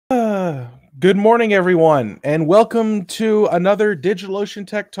Good morning, everyone, and welcome to another DigitalOcean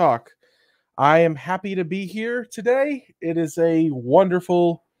Tech Talk. I am happy to be here today. It is a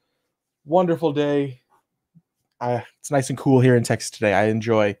wonderful, wonderful day. It's nice and cool here in Texas today. I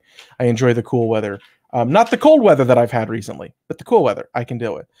enjoy the cool weather. Not the cold weather that I've had recently, but the cool weather I can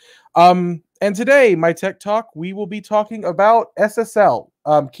deal with. And today, my Tech Talk, we will be talking about SSL,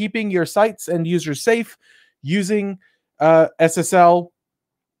 keeping your sites and users safe using SSL.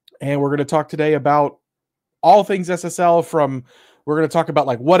 And we're going to talk today about all things SSL. We're going to talk about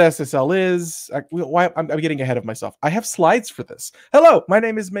like what SSL is. I'm getting ahead of myself. I have slides for this. Hello, my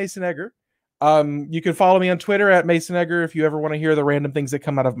name is Mason Egger. You can follow me on Twitter at Mason Egger if you ever want to hear the random things that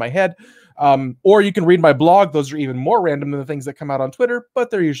come out of my head. Or you can read my blog. Those are even more random than the things that come out on Twitter,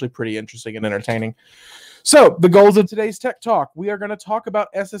 but they're usually pretty interesting and entertaining. So the goals of today's Tech Talk, we are going to talk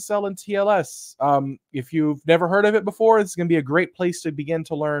about SSL and TLS. If you've never heard of it before, this is going to be a great place to begin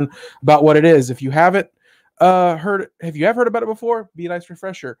to learn about what it is. If you haven't have you ever heard about it before? Be a nice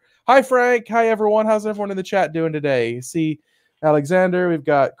refresher. Hi, Frank. Hi, everyone. How's everyone in the chat doing today? See Alexander. We've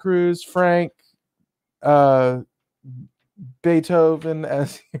got Cruz, Frank, Beethoven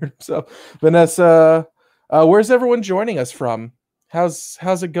as himself, Vanessa. Where's everyone joining us from?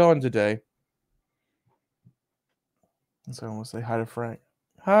 How's it going today? So I want to say hi to Frank.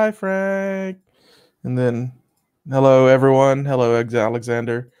 Hi, Frank. And then, hello, everyone. Hello,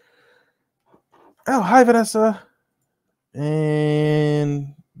 Alexander. Oh, hi, Vanessa.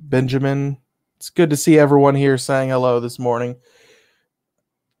 And Benjamin. It's good to see everyone here saying hello this morning.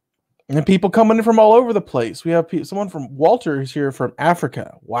 And people coming in from all over the place. We have someone from Walter who's here from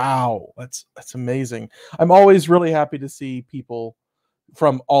Africa. Wow, that's amazing. I'm always really happy to see people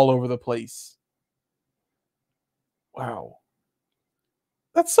from all over the place. Wow.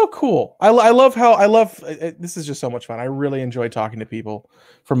 That's so cool. I love this is just so much fun. I really enjoy talking to people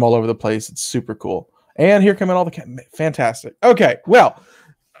from all over the place. It's super cool. And here come in all the fantastic. Okay, well,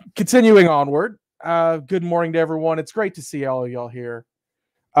 continuing onward. Good morning to everyone. It's great to see all of y'all here.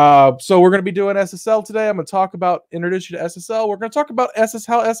 So we're going to be doing SSL today. I'm going to introduce you to SSL. We're going to talk about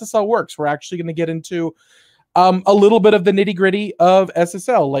how SSL works. We're actually going to get into a little bit of the nitty gritty of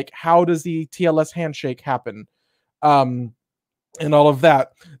SSL, like how does the TLS handshake happen, and all of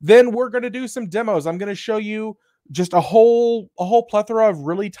that. Then we're going to do some demos. I'm going to show you just a whole plethora of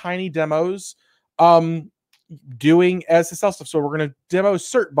really tiny demos, doing SSL stuff. So we're going to demo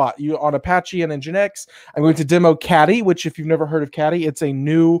Certbot on Apache and Nginx. I'm going to demo Caddy, which if you've never heard of Caddy, it's a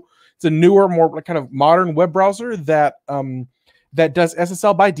newer, more kind of modern web browser that does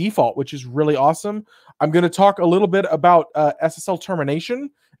SSL by default, which is really awesome. I'm going to talk a little bit about SSL termination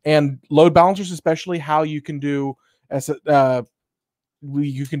and load balancers, especially how you can do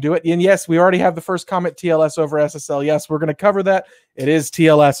you can do it. And yes, we already have the first comment, TLS over SSL. Yes, we're going to cover that. It is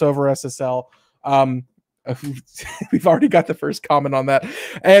TLS over SSL. We've already got the first comment on that,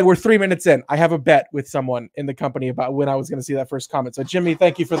 and we're 3 minutes in. I have a bet with someone in the company about when I was going to see that first comment. So Jimmy,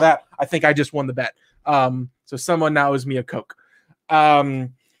 thank you for that. I think I just won the bet. So someone now owes me a Coke.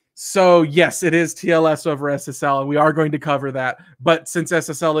 So yes, it is TLS over SSL, and we are going to cover that. But since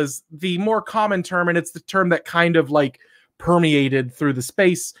SSL is the more common term, and it's the term that kind of like permeated through the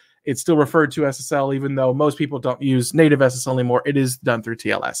space, it's still referred to SSL, even though most people don't use native SSL anymore. It is done through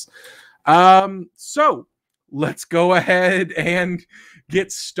TLS. So let's go ahead and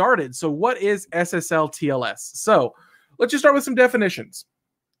get started. So what is SSL TLS? So let's just start with some definitions.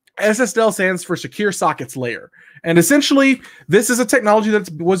 SSL stands for Secure Sockets Layer. And essentially, this is a technology that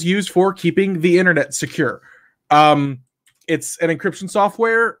was used for keeping the internet secure. It's an encryption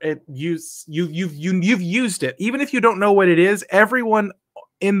software. You've used it. Even if you don't know what it is, everyone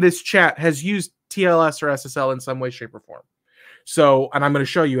in this chat has used TLS or SSL in some way, shape, or form. So, and I'm going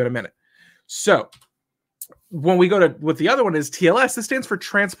to show you in a minute. So when we go to what the other one is, TLS, this stands for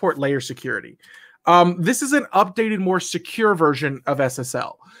Transport Layer Security. This is an updated, more secure version of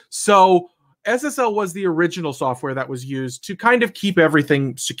SSL. So SSL was the original software that was used to kind of keep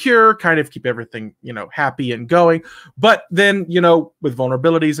everything secure, kind of keep everything, happy and going. But then, with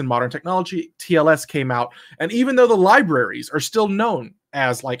vulnerabilities and modern technology, TLS came out. And even though the libraries are still known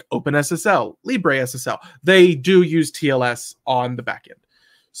as like OpenSSL, LibreSSL, they do use TLS on the back end.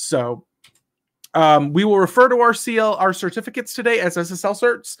 So we will refer to our certificates today as SSL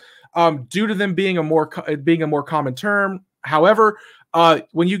certs, due to them being a more common term. However,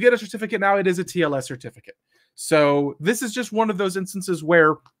 when you get a certificate now, it is a TLS certificate. So this is just one of those instances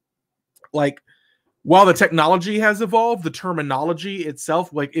where, like, while the technology has evolved, the terminology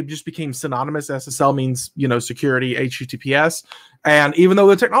itself, like, it just became synonymous. SSL means, security, HTTPS. And even though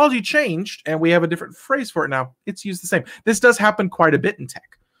the technology changed and we have a different phrase for it now, it's used the same. This does happen quite a bit in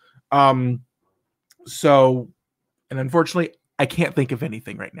tech. So, and unfortunately, I can't think of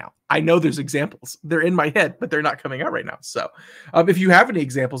anything right now. I know there's examples. They're in my head, but they're not coming out right now. So if you have any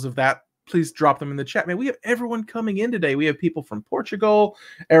examples of that, please drop them in the chat. Man, we have everyone coming in today. We have people from Portugal,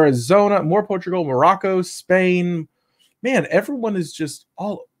 Arizona, more Portugal, Morocco, Spain. Man, everyone is just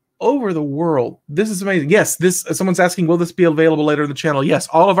all over the world. This is amazing. Yes, someone's asking, will this be available later in the channel? Yes,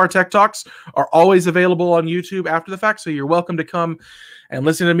 all of our tech talks are always available on YouTube after the fact, so you're welcome to come and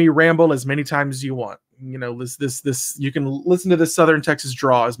listen to me ramble as many times as you want. You know, this you can listen to this Southern Texas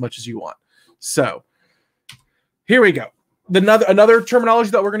draw as much as you want. So here we go. Another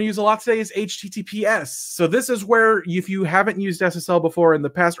terminology that we're going to use a lot today is HTTPS. So this is where, if you haven't used SSL before in the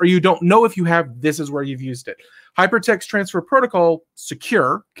past, or you don't know if you have, this is where you've used it. Hypertext Transfer Protocol,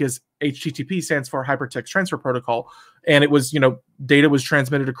 secure, because HTTP stands for Hypertext Transfer Protocol, and it was, you know, data was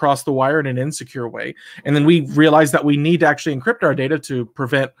transmitted across the wire in an insecure way. And then we realized that we need to actually encrypt our data to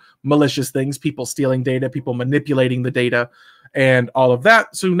prevent malicious things, people stealing data, people manipulating the data, and all of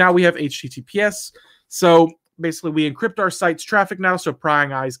that. So now we have HTTPS. So basically, we encrypt our site's traffic now, so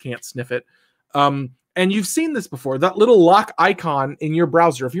prying eyes can't sniff it. And you've seen this before, that little lock icon in your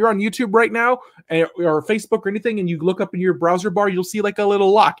browser. If you're on YouTube right now, or Facebook or anything, and you look up in your browser bar, you'll see like a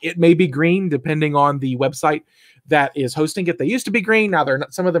little lock. It may be green, depending on the website that is hosting it. They used to be green. Now they're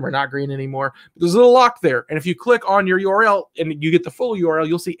not, some of them are not green anymore. But there's a little lock there. And if you click on your URL and you get the full URL,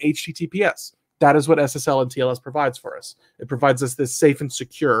 you'll see HTTPS. That is what SSL and TLS provides for us. It provides us this safe and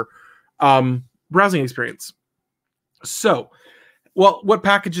secure browsing experience. So, well, what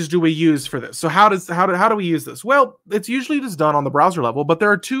packages do we use for this? So how do we use this? Well, it's usually just done on the browser level, but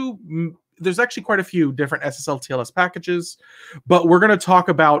there's actually quite a few different SSL TLS packages, but we're going to talk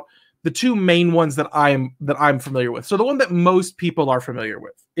about the two main ones that I'm familiar with. So the one that most people are familiar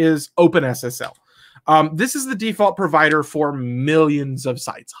with is OpenSSL. This is the default provider for millions of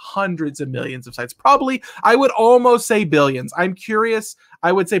sites, hundreds of millions of sites. Probably, I would almost say billions. I'm curious.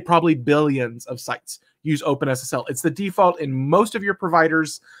 I would say probably billions of sites use OpenSSL. It's the default in most of your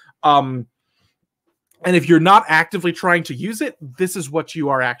providers. And if you're not actively trying to use it, this is what you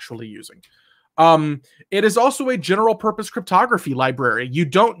are actually using. It is also a general purpose cryptography library. You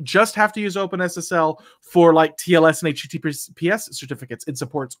don't just have to use OpenSSL for like TLS and HTTPS certificates. It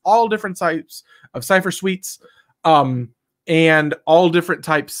supports all different types of cipher suites, and all different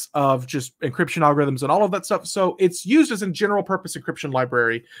types of just encryption algorithms and all of that stuff. So it's used as a general purpose encryption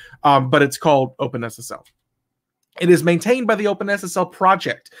library, but it's called OpenSSL. It is maintained by the OpenSSL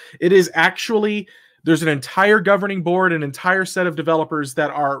project. It is actually, there's an entire governing board, an entire set of developers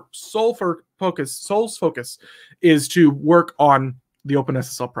that are sole focus is to work on the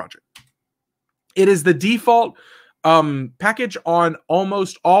OpenSSL project. It is the default package on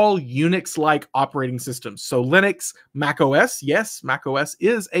almost all Unix-like operating systems. So Linux, Mac OS, yes, Mac OS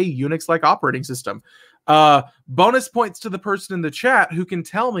is a Unix-like operating system. Bonus points to the person in the chat who can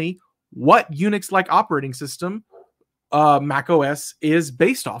tell me what Unix-like operating system Mac OS is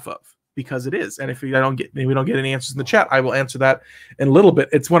based off of, because it is. And if we don't get any answers in the chat, I will answer that in a little bit.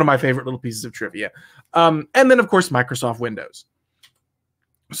 It's one of my favorite little pieces of trivia. And then, of course, Microsoft Windows.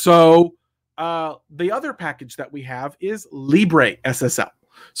 So the other package that we have is LibreSSL.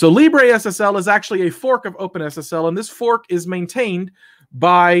 So LibreSSL is actually a fork of OpenSSL, and this fork is maintained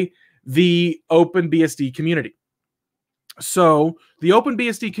by the OpenBSD community. So the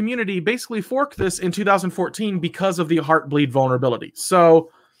OpenBSD community basically forked this in 2014 because of the Heartbleed vulnerability.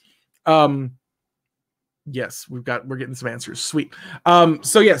 So yes, we're getting some answers. Sweet.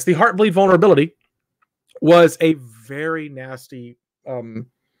 So yes, the Heartbleed vulnerability was a very nasty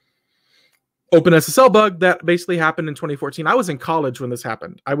OpenSSL bug that basically happened in 2014. I was in college when this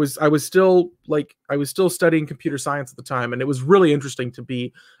happened. I was still studying computer science at the time, and it was really interesting to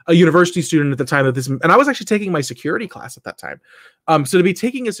be a university student at the time that this. And I was actually taking my security class at that time. So to be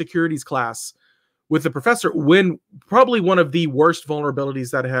taking a securities class with the professor when probably one of the worst vulnerabilities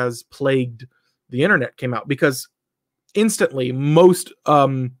that has plagued the internet came out, because instantly most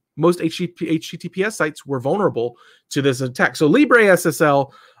HTTPS sites were vulnerable to this attack. So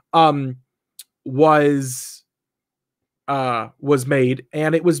LibreSSL was made,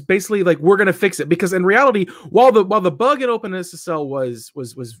 and it was basically like, we're going to fix it, because in reality, while the bug in OpenSSL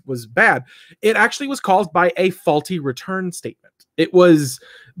was bad, it actually was caused by a faulty return statement. It was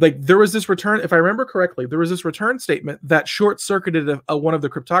like, there was this return, if I remember correctly, there was this return statement that short-circuited one of the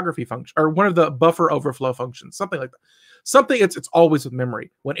cryptography function, or one of the buffer overflow functions, something like that. Something, it's always with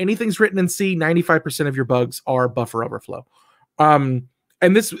memory. When anything's written in C, 95% of your bugs are buffer overflow. And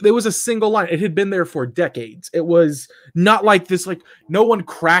there was a single line. It had been there for decades. It was not like this, like, no one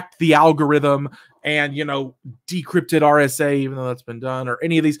cracked the algorithm and, you know, decrypted RSA, even though that's been done, or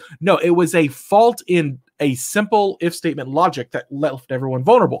any of these. No, it was a fault in a simple if statement logic that left everyone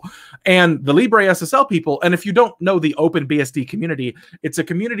vulnerable. And the Libre SSL people, and if you don't know the OpenBSD community, it's a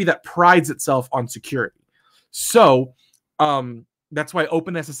community that prides itself on security. So that's why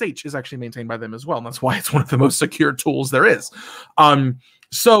OpenSSH is actually maintained by them as well. And that's why it's one of the most secure tools there is.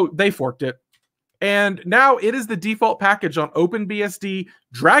 So they forked it. And now it is the default package on OpenBSD,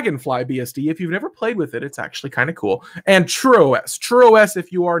 Dragonfly BSD. If you've never played with it, it's actually kind of cool. And TrueOS. TrueOS,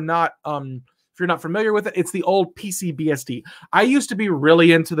 if you're not familiar with it, it's the old PC BSD. I used to be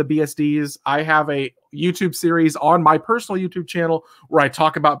really into the BSDs. I have a YouTube series on my personal YouTube channel where I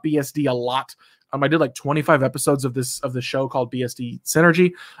talk about BSD a lot. I did like 25 episodes of the show called BSD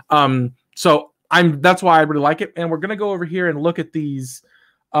Synergy. So that's why I really like it. And we're gonna go over here and look at these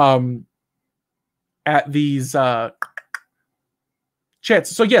chats.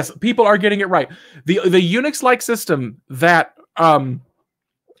 So yes, people are getting it right. The Unix-like system that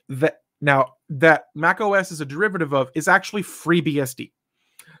that macOS is a derivative of is actually FreeBSD.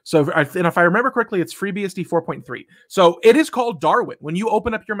 So if I remember correctly, it's FreeBSD 4.3. So it is called Darwin. When you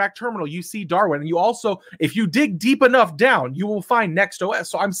open up your Mac terminal, you see Darwin. And you also, if you dig deep enough down, you will find NextOS.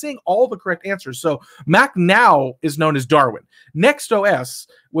 So I'm seeing all the correct answers. So Mac now is known as Darwin. NextOS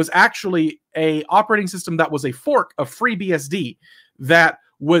was actually a operating system that was a fork of FreeBSD that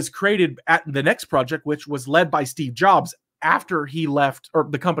was created at the Next project, which was led by Steve Jobs after he left, or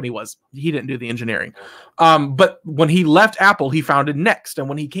the company was. He didn't do the engineering. But when he left Apple, he founded Next. And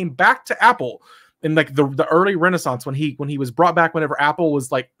when he came back to Apple in like the early Renaissance, when he was brought back whenever Apple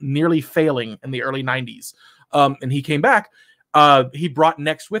was like nearly failing in the early 90s, and he came back, he brought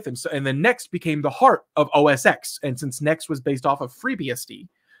Next with him. So, and then Next became the heart of OS X. And since Next was based off of FreeBSD,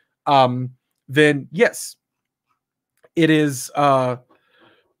 then yes, it is,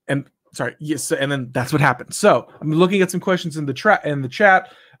 sorry, yes, and then that's what happened. So I'm looking at some questions in the chat.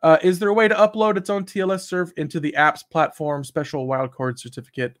 Is there a way to upload its own TLS serve into the apps platform special wildcard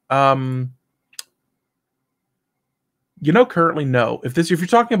certificate? Currently no. If you're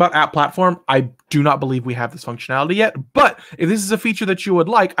talking about app platform, I do not believe we have this functionality yet. But if this is a feature that you would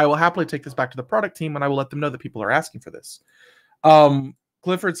like, I will happily take this back to the product team and I will let them know that people are asking for this.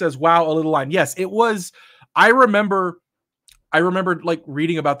 Clifford says, "Wow, a little line." Yes, it was. I remember like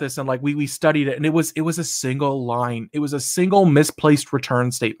reading about this and like we studied it, and it was a single line. It was a single misplaced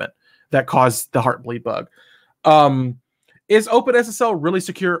return statement that caused the Heartbleed bug. Is OpenSSL really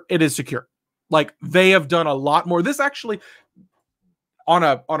secure? It is secure. Like they have done a lot more. This actually on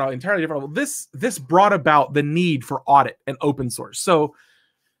a entirely different level. This brought about the need for audit and open source. So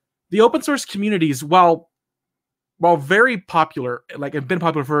the open source communities, while very popular, like have been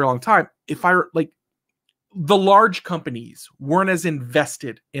popular for a very long time, the large companies weren't as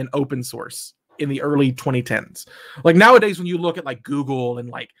invested in open source in the early 2010s. Like nowadays, when you look at like Google and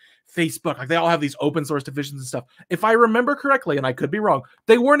like Facebook, like they all have these open source divisions and stuff. If I remember correctly, and I could be wrong,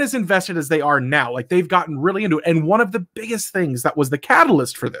 they weren't as invested as they are now. Like they've gotten really into it. And one of the biggest things that was the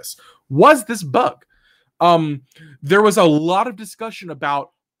catalyst for this was this bug. There was a lot of discussion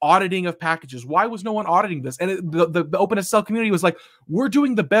about auditing of packages. Why was no one auditing this? And the OpenSSL community was like, we're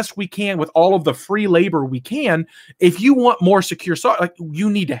doing the best we can with all of the free labor we can. If you want more secure software, like you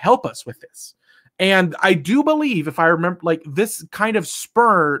need to help us with this. And I do believe, if I remember, like this kind of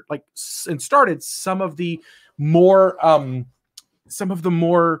spurred like and started some of the more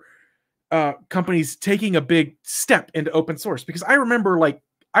companies taking a big step into open source. Because I remember when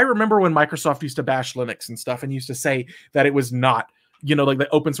Microsoft used to bash Linux and stuff and used to say that it was not, like the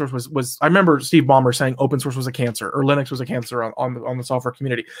open source was. I remember Steve Ballmer saying open source was a cancer or Linux was a cancer on the software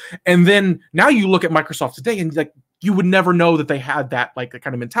community. And then now you look at Microsoft today and like you would never know that they had that like the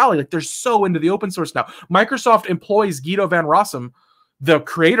kind of mentality. Like they're so into the open source now. Microsoft employs Guido van Rossum, the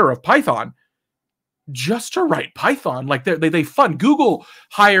creator of Python, just to write Python. Like they fund. Google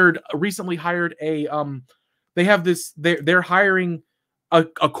recently hired a they have this. They're hiring a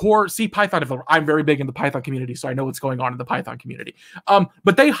core C Python developer. I'm very big in the Python community, so I know what's going on in the Python community.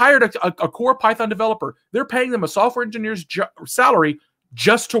 But they hired a core Python developer. They're paying them a software engineer's salary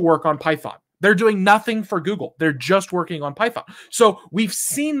just to work on Python. They're doing nothing for Google. They're just working on Python. So we've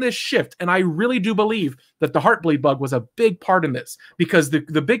seen this shift, and I really do believe that the Heartbleed bug was a big part in this because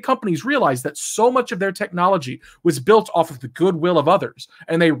the big companies realized that so much of their technology was built off of the goodwill of others,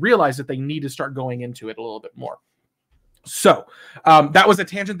 and they realized that they need to start going into it a little bit more. So that was a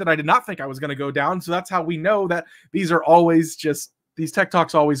tangent that I did not think I was going to go down. So that's how we know that these tech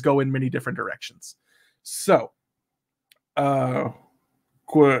talks always go in many different directions. So, but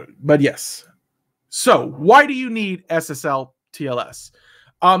yes. So why do you need SSL TLS?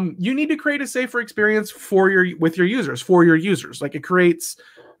 You need to create a safer experience with your users. Like it creates,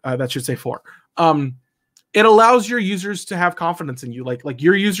 that should say for. It allows your users to have confidence in you. Like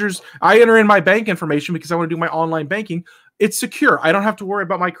your users, I enter in my bank information because I want to do my online banking. It's secure. I don't have to worry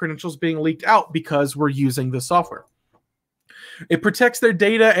about my credentials being leaked out because we're using the software. It protects their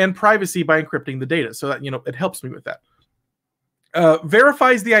data and privacy by encrypting the data, so that it helps me with that.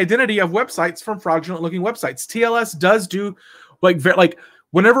 Verifies the identity of websites from fraudulent-looking websites. TLS does do like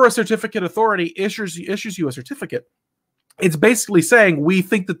whenever a certificate authority issues you a certificate, it's basically saying we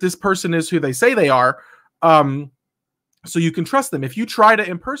think that this person is who they say they are, so you can trust them. If you try to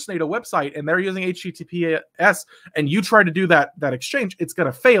impersonate a website and they're using HTTPS and you try to do that exchange, it's going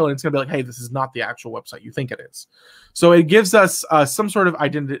to fail and it's going to be like, hey, this is not the actual website you think it is. So it gives us some sort of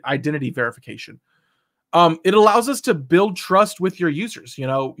identity verification. It allows us to build trust with your users.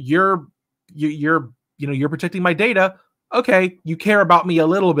 You're protecting my data. Okay, you care about me a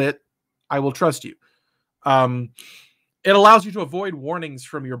little bit. I will trust you. It allows you to avoid warnings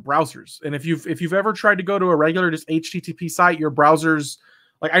from your browsers. And if you've ever tried to go to a regular just HTTP site, your browsers,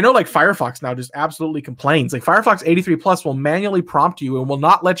 like I know like Firefox now just absolutely complains. Like Firefox 83 Plus will manually prompt you and will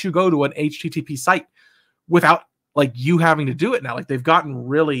not let you go to an HTTP site without like you having to do it now. Like they've gotten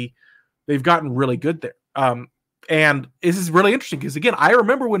really good there. And this is really interesting because again, I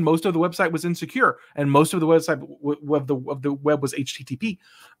remember when most of the website was insecure and most of the website of the web was HTTP.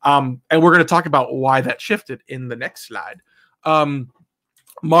 And we're going to talk about why that shifted in the next slide.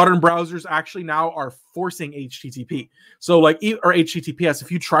 Modern browsers actually now are forcing HTTP. So like, or HTTPS,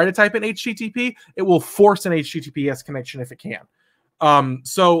 if you try to type in HTTP, it will force an HTTPS connection if it can.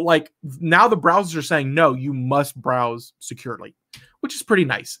 So like now the browsers are saying, no, you must browse securely, which is pretty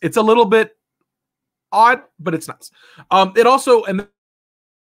nice. It's a little bit odd, but it's nice. It also, and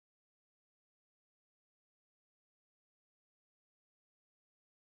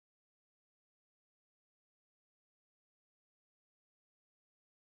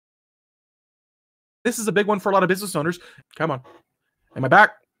this is a big one for a lot of business owners. Come on. Am I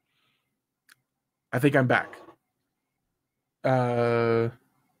back? I think I'm back. Yeah.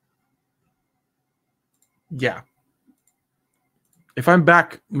 If I'm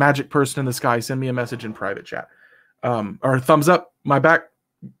back, magic person in the sky, send me a message in private chat. Or thumbs up. My back?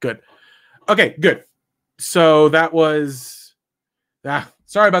 Good. Okay, good. So that was...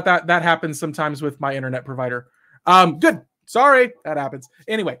 sorry about that. That happens sometimes with my internet provider. Good. Sorry. That happens.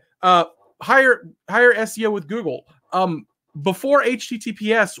 Anyway, higher SEO with Google. Before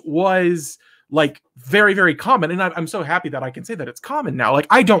HTTPS was like very, very common. And I'm so happy that I can say that it's common now. Like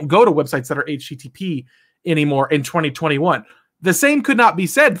I don't go to websites that are HTTP anymore in 2021. The same could not be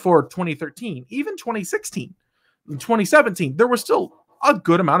said for 2013, even 2016, 2017. There was still a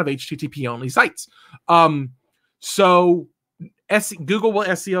good amount of HTTP only sites. So Google will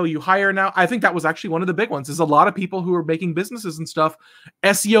SEO you higher now. I think that was actually one of the big ones. Is a lot of people who are making businesses and stuff.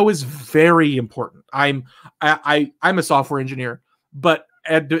 SEO is very important. I'm a software engineer, but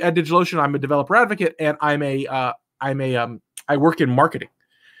at DigitalOcean I'm a developer advocate, and I work in marketing.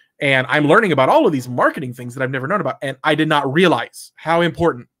 And I'm learning about all of these marketing things that I've never known about. And I did not realize how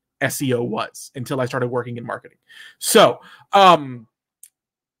important SEO was until I started working in marketing. So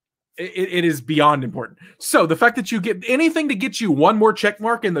it is beyond important. So the fact that you get anything to get you one more check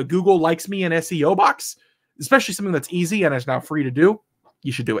mark in the Google likes me in SEO box, especially something that's easy and is now free to do,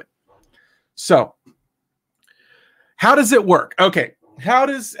 you should do it. So how does it work? Okay. How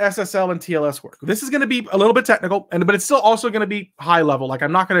does SSL and TLS work? This is going to be a little bit technical, but it's still also going to be high level. Like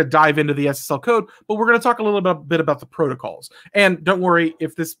I'm not going to dive into the SSL code, but we're going to talk a little bit about the protocols. And don't worry,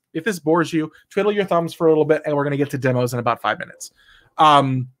 if this bores you, twiddle your thumbs for a little bit, and we're going to get to demos in about 5 minutes.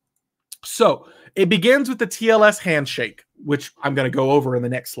 So it begins with the TLS handshake, which I'm going to go over in the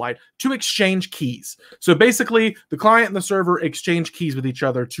next slide, to exchange keys. So basically, the client and the server exchange keys with each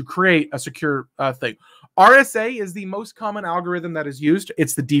other to create a secure thing. RSA is the most common algorithm that is used.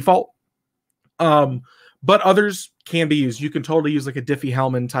 It's the default, but others can be used. You can totally use like a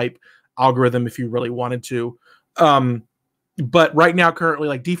Diffie-Hellman type algorithm if you really wanted to. But right now, currently,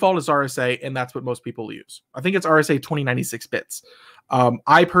 like default is RSA, and that's what most people use. I think it's RSA 2096 bits.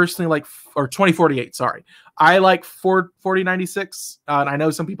 I personally like, or 2048, sorry. I like 4096, and I know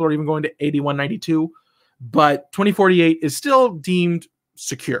some people are even going to 8192, but 2048 is still deemed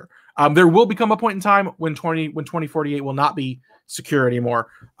secure. There will become a point in time when 2048 will not be secure anymore,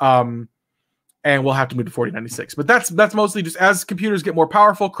 and we'll have to move to 4096. But that's mostly just as computers get more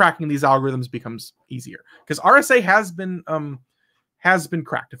powerful, cracking these algorithms becomes easier, because RSA has been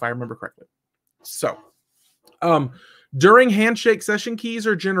cracked, if I remember correctly. So During handshake, session keys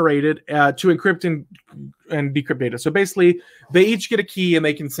are generated to encrypt and decrypt data. So basically, they each get a key and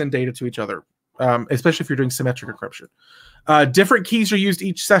they can send data to each other, especially if you're doing symmetric encryption. Different keys are used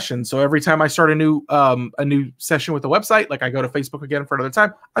each session. So every time I start a new session with a website, like I go to Facebook again for another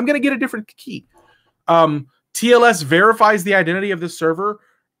time, I'm going to get a different key. TLS verifies the identity of the server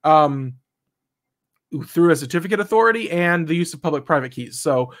through a certificate authority and the use of public-private keys.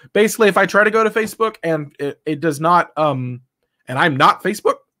 So basically, if I try to go to Facebook and it does not, and I'm not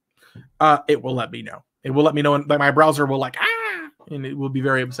Facebook, it will let me know. It will let me know, and my browser will and it will be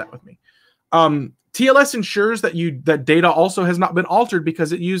very upset with me. TLS ensures that data also has not been altered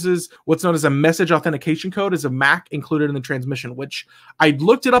because it uses what's known as a message authentication code as a MAC included in the transmission, which I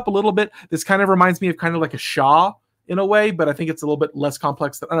looked it up a little bit. This kind of reminds me of kind of like a SHA in a way, but I think it's a little bit less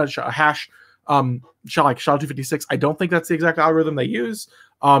complex than a hash. SHA, like SHA-256. I don't think that's the exact algorithm they use.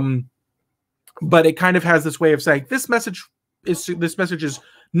 But it kind of has this way of saying this message is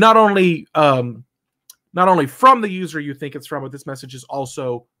not only from the user you think it's from, but this message is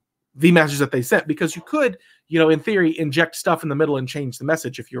also the message that they sent, because you could, in theory, inject stuff in the middle and change the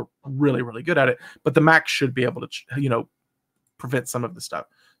message if you're really, really good at it. But the Mac should be able to, prevent some of the stuff.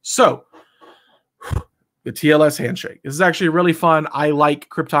 So the TLS handshake. This is actually really fun. I like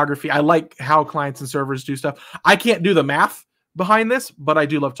cryptography. I like how clients and servers do stuff. I can't do the math behind this, but I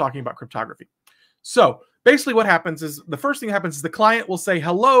do love talking about cryptography. So basically what happens is, the first thing that happens is the client will say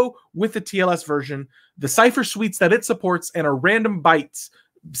hello with the TLS version, the cipher suites that it supports, and a random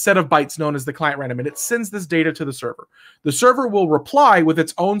set of bytes known as the client random, and it sends this data to the server. The server will reply with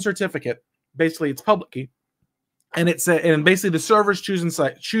its own certificate, basically its public key, and basically the server's choose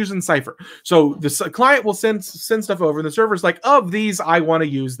and cipher. So the client will send stuff over, and the server's like, of these, I want to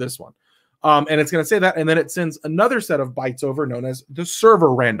use this one, and it's going to say that, and then it sends another set of bytes over known as the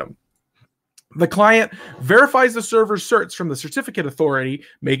server random. The client verifies the server's certs from the certificate authority,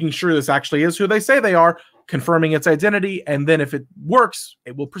 making sure this actually is who they say they are, confirming its identity, and then if it works,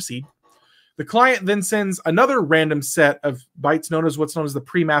 it will proceed. The client then sends another random set of bytes known as what's known as the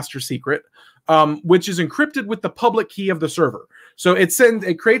pre-master secret, which is encrypted with the public key of the server. So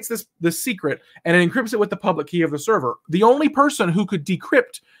it creates this secret, and it encrypts it with the public key of the server. The only person who could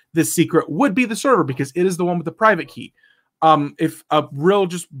decrypt this secret would be the server, because it is the one with the private key. If a real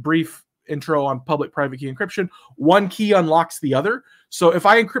just brief intro on public-private key encryption, one key unlocks the other. So if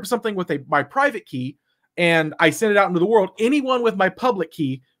I encrypt something with my private key and I send it out into the world, anyone with my public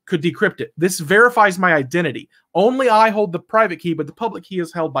key could decrypt it. This verifies my identity. Only I hold the private key, but the public key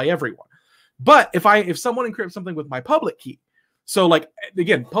is held by everyone. But if someone encrypts something with my public key, so like,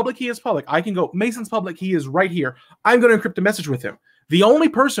 again, public key is public. I can go, Mason's public key is right here. I'm going to encrypt a message with him. The only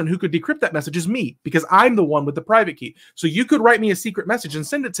person who could decrypt that message is me, because I'm the one with the private key. So you could write me a secret message and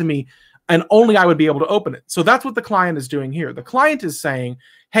send it to me, and only I would be able to open it. So that's what the client is doing here. The client is saying,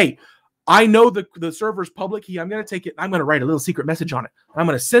 hey, I know the server's public key. I'm going to take it and I'm going to write a little secret message on it. I'm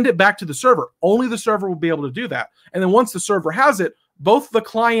going to send it back to the server. Only the server will be able to do that. And then once the server has it, both the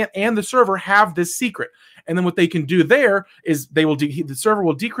client and the server have this secret. And then what they can do there is the server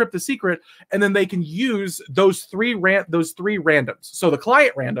will decrypt the secret, and then they can use those three randoms. So the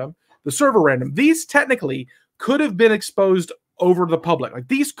client random, the server random, these technically could have been exposed over to the public. Like,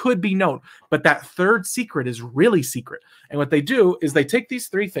 these could be known, but that third secret is really secret. And what they do is they take these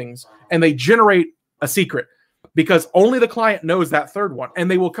three things and they generate a secret, because only the client knows that third one, and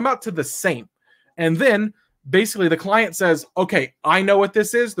they will come out to the same. And then basically the client says, okay, I know what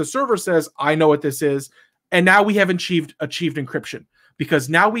this is. The server says, I know what this is. And now we have achieved encryption, because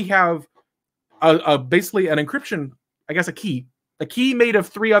now we have basically an encryption, I guess a key made of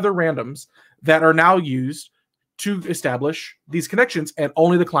three other randoms that are now used to establish these connections, and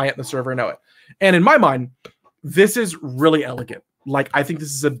only the client and the server know it. And in my mind, this is really elegant. Like, I think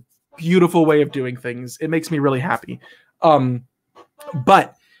this is a beautiful way of doing things. It makes me really happy. And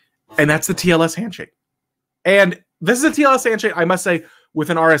that's the TLS handshake. And this is a TLS handshake, I must say, with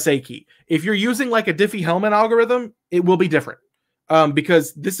an RSA key. If you're using like a Diffie-Hellman algorithm, it will be different,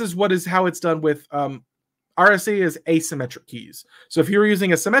 because this is how it's done with RSA is asymmetric keys. So if you're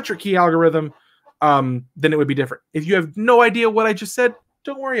using a symmetric key algorithm, then it would be different. If you have no idea what I just said,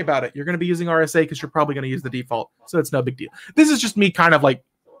 don't worry about it. You're going to be using RSA because you're probably going to use the default. So it's no big deal. This is just me kind of like,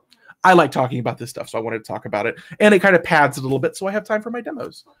 I like talking about this stuff, so I wanted to talk about it. And it kind of pads it a little bit so I have time for my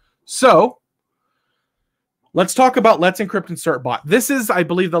demos. So let's talk about Let's Encrypt and Certbot. This is, I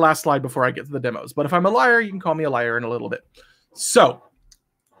believe, the last slide before I get to the demos. But if I'm a liar, you can call me a liar in a little bit. So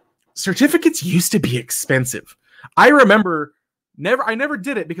certificates used to be expensive. I remember I never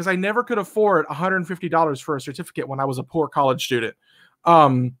did it because I never could afford $150 for a certificate when I was a poor college student.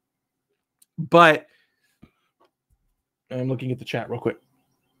 But I'm looking at the chat real quick.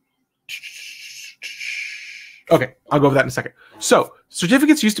 Okay, I'll go over that in a second. So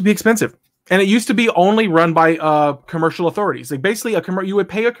certificates used to be expensive, and it used to be only run by commercial authorities. Like basically, you would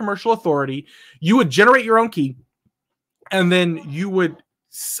pay a commercial authority, you would generate your own key, and then you would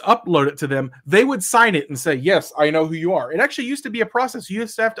upload it to them. They would sign it and say, "Yes, I know who you are." It actually used to be a process. You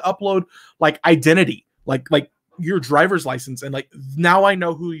used to have to upload like identity, like your driver's license, and like now I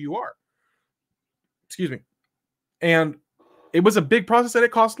know who you are. Excuse me. And it was a big process, and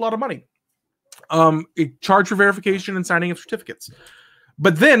it cost a lot of money. It charged for verification and signing of certificates.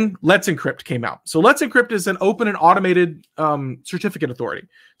 But then Let's Encrypt came out. So Let's Encrypt is an open and automated certificate authority.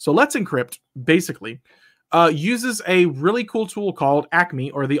 So Let's Encrypt basically uses a really cool tool called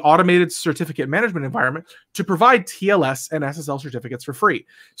ACME, or the Automated Certificate Management Environment, to provide TLS and SSL certificates for free.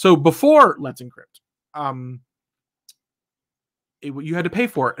 So before Let's Encrypt, you had to pay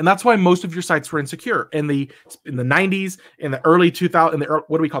for it, and that's why most of your sites were insecure in the 90s, in the early 2000s,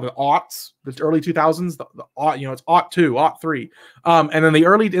 what do we call it, the aughts, the early 2000s, the it's aught 2, aught 3, and then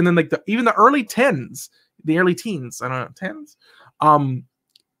even the early 10s, the early teens, I don't know, 10s,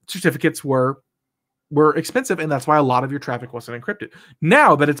 certificates were expensive, and that's why a lot of your traffic wasn't encrypted.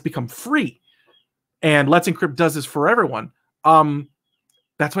 Now that it's become free, and Let's Encrypt does this for everyone,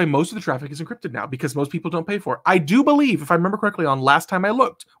 that's why most of the traffic is encrypted now, because most people don't pay for it. I do believe, if I remember correctly, on last time I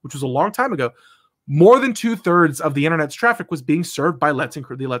looked, which was a long time ago, more than 2/3 of the internet's traffic was being served by the Let's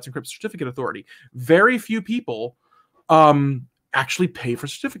Encrypt Certificate Authority. Very few people actually pay for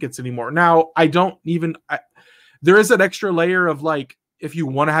certificates anymore. Now, there is an extra layer of like, if you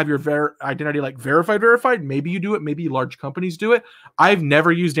want to have your identity like verified, maybe you do it. Maybe large companies do it. I've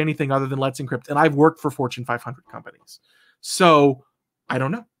never used anything other than Let's Encrypt, and I've worked for Fortune 500 companies. So I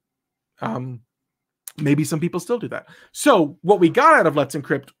don't know. Maybe some people still do that. So what we got out of Let's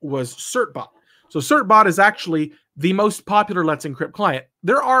Encrypt was Certbot. So Certbot is actually the most popular Let's Encrypt client.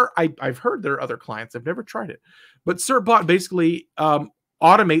 I've heard there are other clients. I've never tried it. But Certbot basically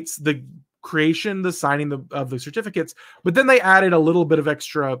automates the creation, the signing of the certificates, but then they added a little bit of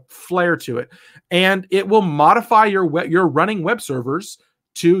extra flair to it. And it will modify your running web servers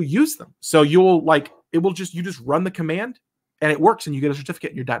to use them. So you just run the command, and it works, and you get a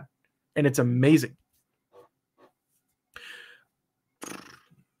certificate, and you're done. And it's amazing.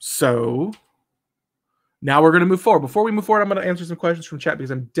 So now we're going to move forward. Before we move forward, I'm going to answer some questions from chat,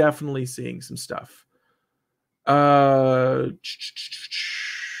 because I'm definitely seeing some stuff.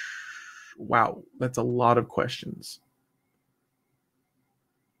 Wow, that's a lot of questions.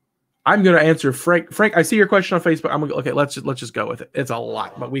 I'm going to answer Frank. Frank, I see your question on Facebook. Okay. Let's just go with it. It's a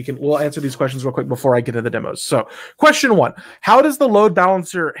lot, but we'll answer these questions real quick before I get to the demos. So, question 1: how does the load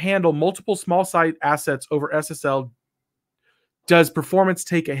balancer handle multiple small site assets over SSL? Does performance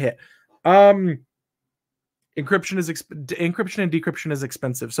take a hit? Encryption and decryption is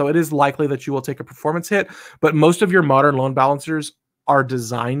expensive, so it is likely that you will take a performance hit. But most of your modern load balancers are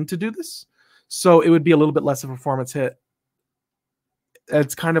designed to do this, so it would be a little bit less of a performance hit.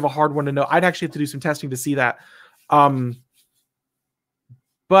 It's kind of a hard one to know. I'd actually have to do some testing to see that.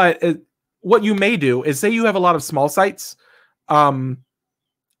 But what you may do is, say you have a lot of small sites, and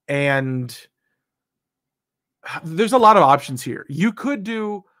there's a lot of options here. You could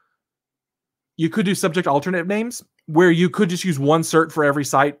do subject alternate names, where you could just use one cert for every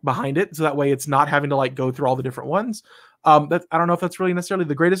site behind it, so that way it's not having to like go through all the different ones. I don't know if that's really necessarily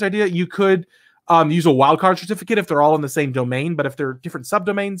the greatest idea. You could use a wildcard certificate if they're all in the same domain, but if they're different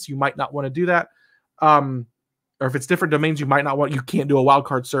subdomains, you might not want to do that. Or if it's different domains, you can't do a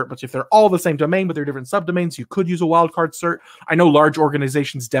wildcard cert. But if they're all the same domain, but they're different subdomains, you could use a wildcard cert. I know large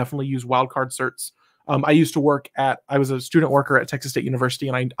organizations definitely use wildcard certs. I was a student worker at Texas State University,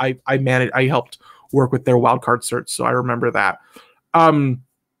 and I helped work with their wildcard certs, so I remember that.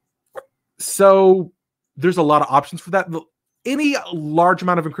 So there's a lot of options for that. Any large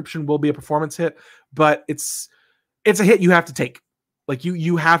amount of encryption will be a performance hit, but it's a hit you have to take. Like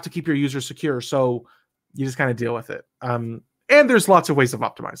you have to keep your users secure, so you just kind of deal with it. And there's lots of ways of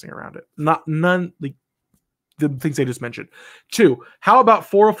optimizing around it. The things I just mentioned. 2, how about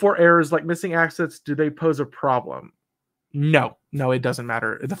 404 errors like missing assets? Do they pose a problem? No, it doesn't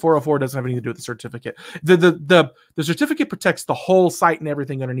matter. The 404 doesn't have anything to do with the certificate. The certificate protects the whole site and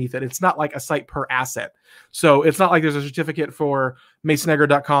everything underneath it. It's not like a site per asset. So it's not like there's a certificate for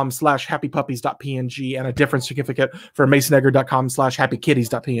masonegger.com/happypuppies.png and a different certificate for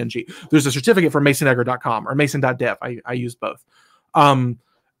masonegger.com/happykitties.png. There's a certificate for masonegger.com or mason.dev. I use both.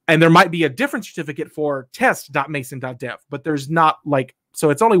 And there might be a different certificate for test.mason.dev, but there's not like, so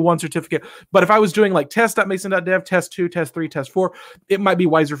it's only one certificate. But if I was doing like test.mason.dev, test 2, test 3, test 4, it might be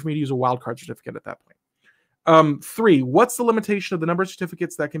wiser for me to use a wildcard certificate at that point. 3, what's the limitation of the number of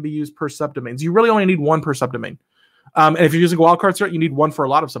certificates that can be used per subdomains? You really only need 1 per subdomain. And if you're using wildcard cert, you need 1 for a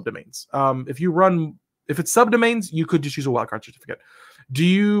lot of subdomains. If it's subdomains, you could just use a wildcard certificate. Do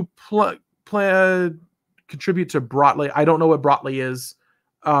you contribute to Brotli? I don't know what Brotli is.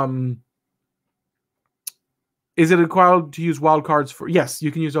 Is it required to use wildcards for? Yes,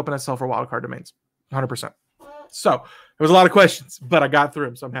 you can use OpenSSL for wildcard domains, 100%. So there was a lot of questions, but I got through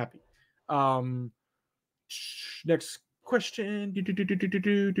them, so I'm happy. Next question.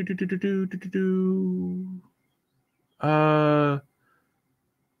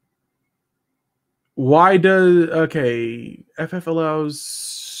 Why does FF allows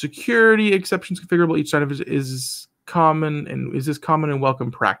security exceptions configurable each side of it is common, and is this common and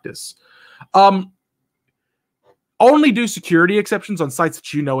welcome practice? Only do security exceptions on sites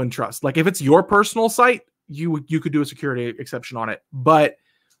that you know and trust. Like if it's your personal site, you could do a security exception on it, but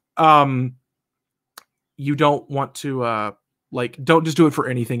you don't want to don't just do it for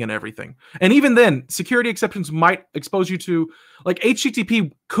anything and everything. And even then, security exceptions might expose you to, like,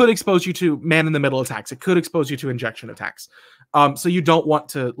 HTTP could expose you to man-in-the-middle attacks. It could expose you to injection attacks. So you don't want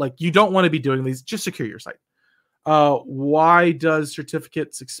to be doing these. Just secure your site. Why does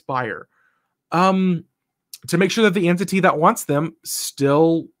certificates expire? To make sure that the entity that wants them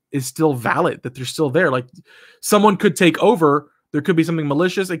is still valid, that they're still there. Like someone could take over. There could be something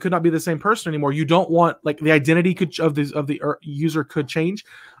malicious. It could not be the same person anymore. You don't want, like, the identity of the user could change.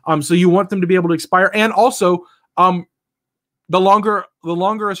 So you want them to be able to expire. And also, the longer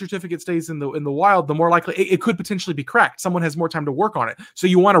a certificate stays in the wild, the more likely it could potentially be cracked. Someone has more time to work on it. So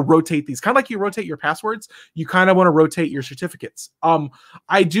you want to rotate these, kind of like you rotate your passwords. You kind of want to rotate your certificates.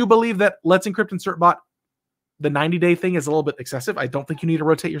 I do believe that Let's Encrypt and Certbot, the 90-day thing is a little bit excessive. I don't think you need to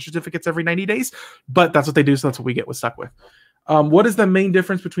rotate your certificates every 90 days, but that's what they do. So that's what we get stuck with. What is the main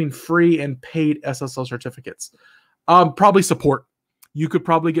difference between free and paid SSL certificates? Probably support. You could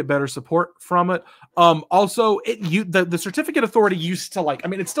probably get better support from it. Also, the certificate authority used to, like, I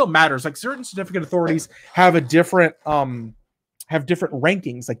mean, it still matters. Like certain certificate authorities have a different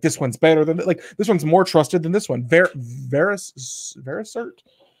rankings. Like this one's better than, like, this one's more trusted than this one. Vericert.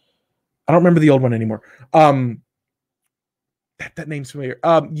 I don't remember the old one anymore. That name's familiar.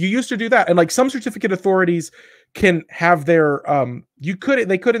 You used to do that, and like some certificate authorities can have their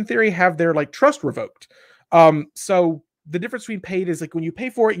they could in theory have their, like, trust revoked. So the difference between paid is, like, when you pay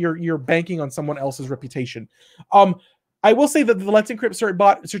for it, you're banking on someone else's reputation. I will say that the Let's Encrypt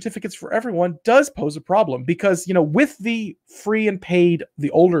Certbot certificates for everyone does pose a problem because, you know, with the free and paid, the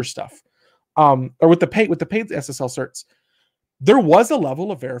older stuff, or with the paid SSL certs, there was a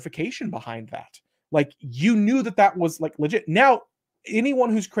level of verification behind that. Like, you knew that was, like, legit. Now,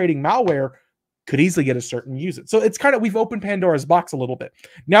 anyone who's creating malware could easily get a cert and use it. So it's kind of, we've opened Pandora's box a little bit.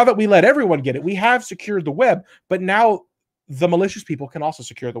 Now that we let everyone get it, we have secured the web, but now the malicious people can also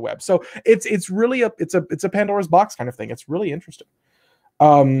secure the web. So it's really a Pandora's box kind of thing. It's really interesting.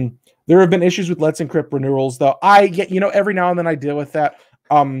 There have been issues with Let's Encrypt renewals, though. Every now and then I deal with that.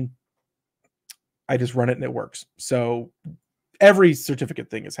 I just run it and it works. So every certificate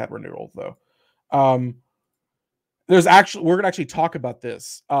thing has had renewal, though. We're going to actually talk about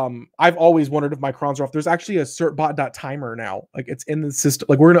this. I've always wondered if my crons are off. There's actually a certbot.timer now. Like, it's in the system.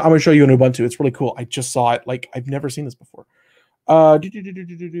 Like, I'm going to show you in Ubuntu. It's really cool. I just saw it. Like, I've never seen this before.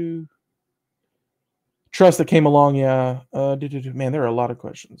 Trust that came along. Yeah. Man, there are a lot of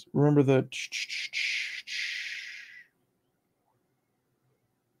questions. Remember the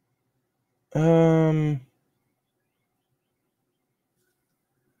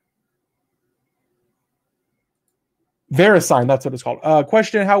VeriSign, that's what it's called.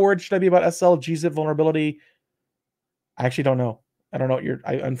 Question: how worried should I be about SSL gzip vulnerability? I actually don't know. I don't know what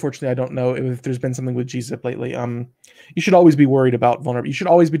unfortunately, I don't know if there's been something with gzip lately. You should always be worried about vulnerability. You should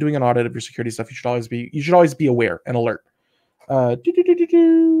always be doing an audit of your security stuff. You should always be aware and alert. I'll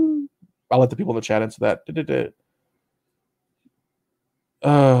let the people in the chat answer that.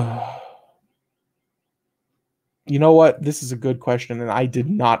 You know what? This is a good question, and I did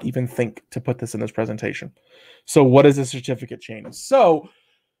not even think to put this in this presentation. So what is a certificate chain? So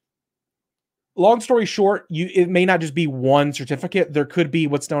long story short, it may not just be one certificate. There could be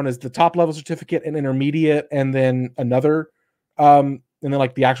what's known as the top level certificate, an intermediate, and then another, and then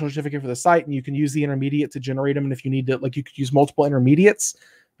like the actual certificate for the site. And you can use the intermediate to generate them. And if you need to, like, you could use multiple intermediates,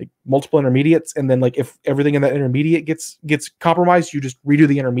 and then, like, if everything in that intermediate gets compromised, you just redo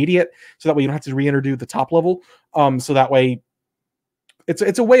the intermediate, so that way you don't have to re-introduce the top level. So that way,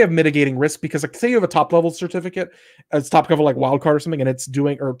 it's a way of mitigating risk, because, like, say you have a top level certificate, it's top level like wildcard or something, and it's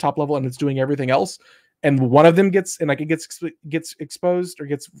doing, or top level, and it's doing everything else. and one of them gets exposed or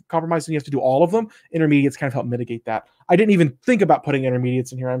gets compromised, and you have to do all of them. Intermediates kind of help mitigate that. I didn't even think about putting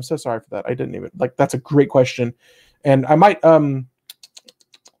intermediates in here. I'm so sorry for that. I didn't even that's a great question, and I might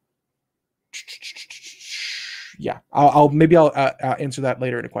yeah, I'll answer that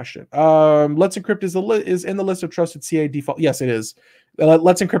later in a question. Let's Encrypt is in the list of trusted CA default. Yes, it is.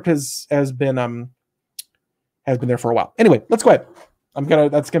 Let's Encrypt has been there for a while. Anyway, let's go ahead.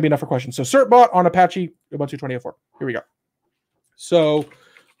 That's gonna be enough for questions. So Certbot on Apache Ubuntu 2004. Here we go. So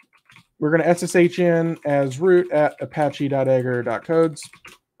we're gonna SSH in as root at apache.egar.codes.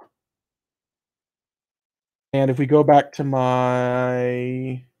 And if we go back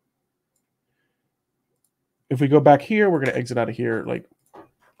to if we go back here, we're gonna exit out of here, like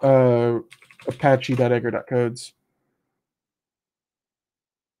apache.egar.codes.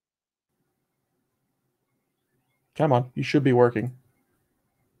 Come on, you should be working.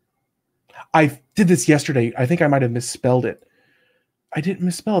 I did this yesterday. I think I might have misspelled it. I didn't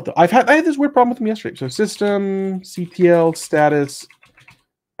misspell it though. I had this weird problem with them yesterday. So system CTL status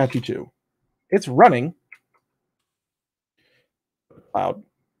Apache 2. It's running. Cloud.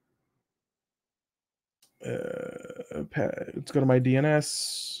 Let's go to my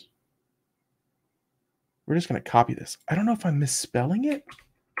DNS. We're just going to copy this. I don't know if I'm misspelling it.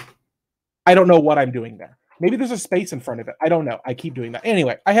 I don't know what I'm doing there. Maybe there's a space in front of it. I don't know. I keep doing that.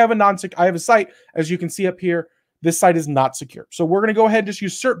 Anyway, I have a site, as you can see up here. This site is not secure. So we're going to go ahead and just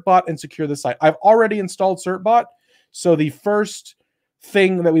use Certbot and secure the site. I've already installed Certbot. So the first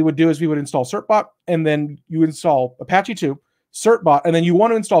thing that we would do is we would install Certbot, and then you install Apache 2, Certbot, and then you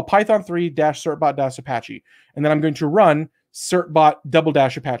want to install Python 3-certbot-apache. And then I'm going to run Certbot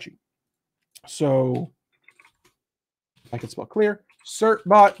 --Apache. So I can spell clear.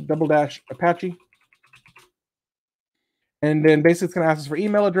 Certbot --Apache. And then basically it's going to ask us for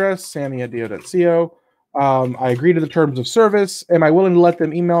email address, sammy@do.co. I agree to the terms of service. Am I willing to let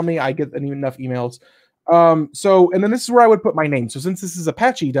them email me? I get enough emails. And then this is where I would put my name. So since this is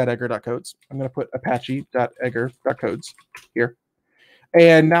apache.egar.codes, I'm going to put apache.egar.codes here.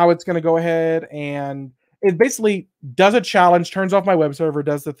 And now it's going to go ahead and it basically does a challenge, turns off my web server,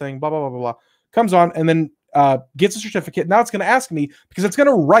 does the thing, blah, blah, blah, blah, blah, comes on, and then gets a certificate. Now it's going to ask me, because it's going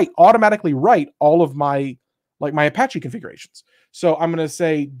to automatically write all of my Apache configurations. So I'm going to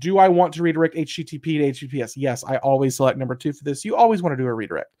say, do I want to redirect HTTP to HTTPS? Yes, I always select number 2 for this. You always want to do a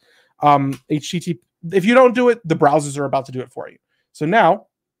redirect. HTTP, if you don't do it, the browsers are about to do it for you. So now,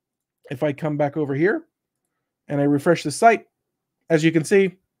 if I come back over here and I refresh the site, as you can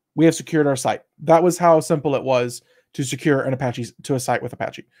see, we have secured our site. That was how simple it was to secure an Apache to a site with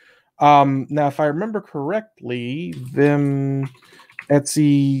Apache. Now, if I remember correctly, vim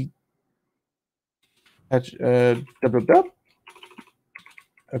etsy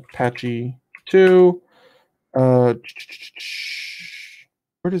Apache 2. Where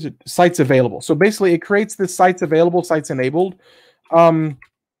does it? Sites available. So basically, it creates this sites available, sites enabled. Well,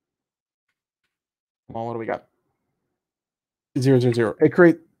 what do we got? 000. It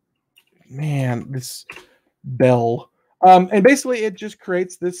create. Man, this bell. And basically, it just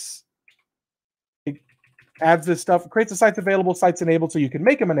creates this. It adds this stuff. Creates the sites available, sites enabled, so you can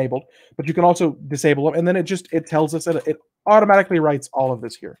make them enabled, but you can also disable them. And then it tells us that it automatically writes all of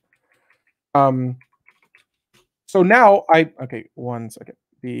this here. So now okay, 1 second,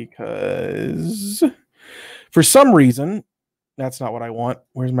 because for some reason, that's not what I want.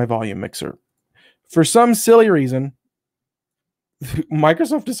 Where's my volume mixer? For some silly reason,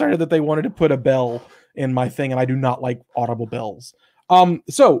 Microsoft decided that they wanted to put a bell in my thing, and I do not like audible bells.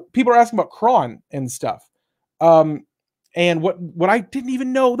 So people are asking about cron and stuff. And what I didn't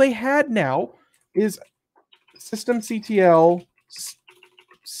even know they had now is systemctl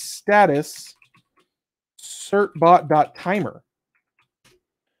status certbot.timer.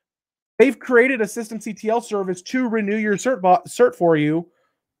 They've created a systemctl service to renew your cert for you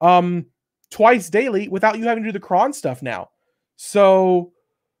twice daily without you having to do the cron stuff now. So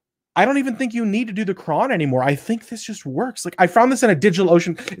I don't even think you need to do the cron anymore. I think this just works. Like, I found this in a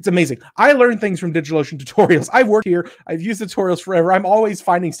DigitalOcean. It's amazing. I learn things from DigitalOcean tutorials. I've worked here. I've used tutorials forever. I'm always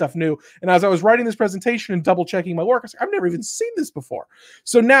finding stuff new. And as I was writing this presentation and double checking my work, I was like, I've never even seen this before.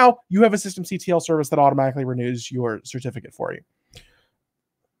 So now you have a systemctl service that automatically renews your certificate for you.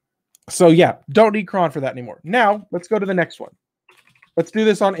 So yeah, don't need cron for that anymore. Now let's go to the next one. Let's do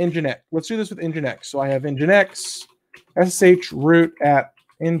this on Nginx. Let's do this with Nginx. So I have Nginx ssh root at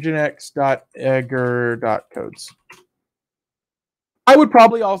nginx.egar.codes. I would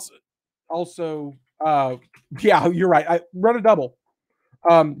probably also yeah, you're right. I run a double.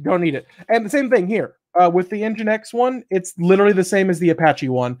 Don't need it. And the same thing here. With the Nginx one, it's literally the same as the Apache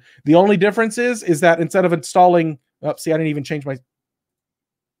one. The only difference is that instead of installing, oh, see, I didn't even change my.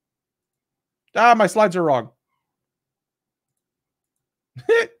 My slides are wrong.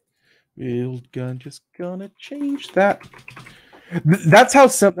 Just gonna change that. That's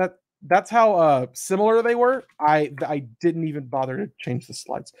how similar they were. I didn't even bother to change the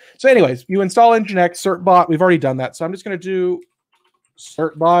slides. So, anyways, you install Nginx, Certbot. We've already done that, so I'm just gonna do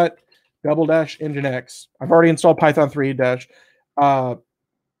Certbot --Nginx. I've already installed Python 3 dash.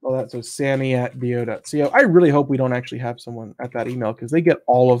 That's so sammy@bo.co. I really hope we don't actually have someone at that email because they get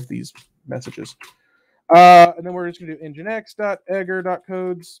all of these messages. And then we're just gonna do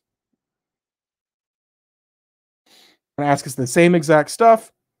nginx.egger.codes. And ask us the same exact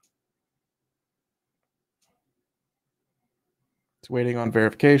stuff. It's waiting on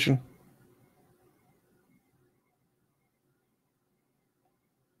verification.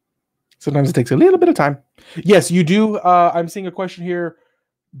 Sometimes it takes a little bit of time. Yes, you do. I'm seeing a question here.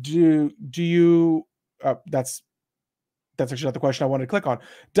 Do you? That's actually not the question I wanted to click on.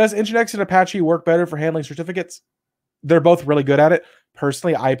 Does Nginx and Apache work better for handling certificates? They're both really good at it.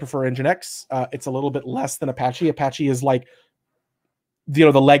 Personally, I prefer Nginx. It's a little bit less than Apache. Apache is like,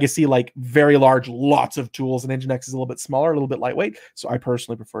 the legacy, like very large, lots of tools, and Nginx is a little bit smaller, a little bit lightweight. So I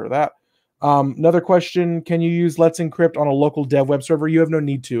personally prefer that. Another question: can you use Let's Encrypt on a local dev web server? You have no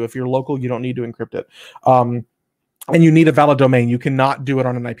need to. If you're local, you don't need to encrypt it. And you need a valid domain. You cannot do it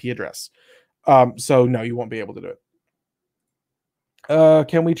on an IP address. So no, you won't be able to do it.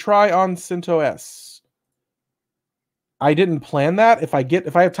 Can we try on CentOS? I didn't plan that. If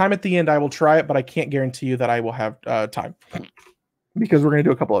I have time at the end, I will try it, but I can't guarantee you that I will have time because we're going to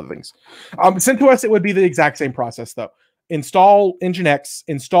do a couple other things. CentOS, it would be the exact same process though. Install Nginx,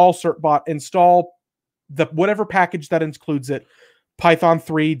 install Certbot, install the whatever package that includes it. Python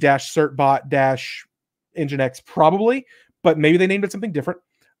 3 -Certbot -Nginx probably, but maybe they named it something different.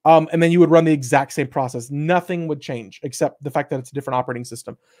 And then you would run the exact same process. Nothing would change except the fact that it's a different operating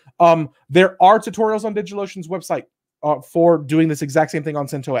system. There are tutorials on DigitalOcean's website for doing this exact same thing on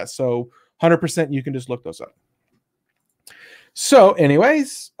CentOS. So 100% you can just look those up. So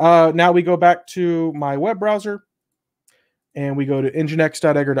anyways, now we go back to my web browser and we go to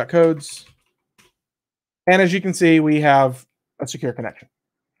nginx.egger.codes. And as you can see, we have a secure connection.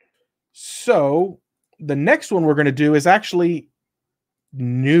 So the next one we're going to do is actually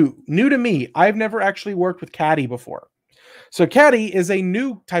new to me. I've never actually worked with Caddy before. So Caddy is a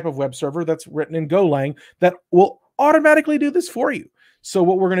new type of web server that's written in Golang that will automatically do this for you. So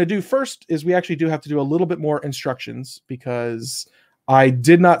what we're going to do first is we actually do have to do a little bit more instructions because I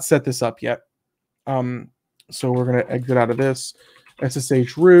did not set this up yet. So we're going to exit out of this.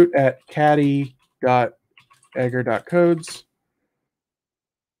 SSH root at caddy.egger.codes.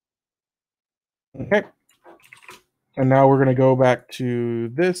 Okay. And now we're going to go back to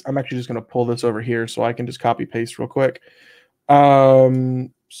this. I'm actually just going to pull this over here so I can just copy paste real quick.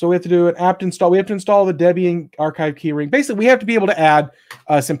 So we have to do an apt install. We have to install the Debian archive keyring. Basically, we have to be able to add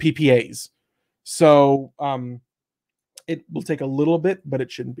some PPAs. So it will take a little bit, but it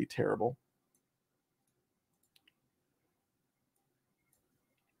shouldn't be terrible.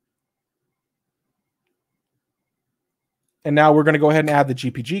 And now we're going to go ahead and add the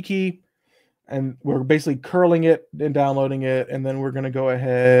GPG key. And we're basically curling it and downloading it. And then we're going to go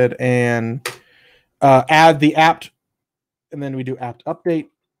ahead and add the apt. And then we do apt update.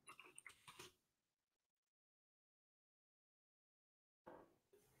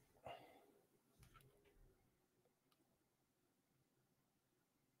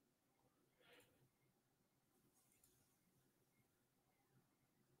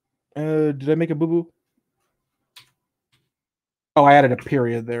 Did I make a boo-boo? Oh, I added a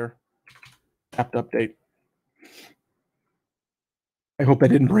period there. Apt update. I hope I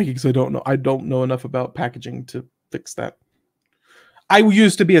didn't break it because I don't know enough about packaging to fix that. I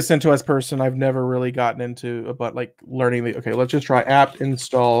used to be a CentOS person. I've never really gotten into about like learning the. Okay, let's just try apt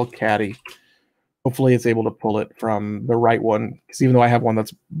install Caddy. Hopefully, it's able to pull it from the right one because even though I have one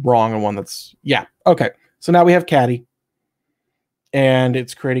that's wrong and one that's okay. So now we have Caddy, and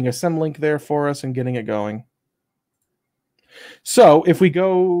it's creating a symlink there for us and getting it going. So if we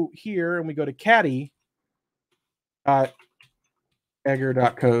go here and we go to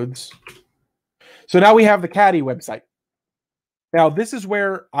caddy.egger.codes. So now we have the Caddy website. Now this is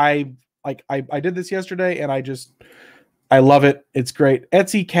where I did this yesterday and I love it. It's great.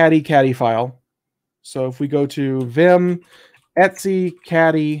 Etsy Caddy file. So if we go to Vim Etsy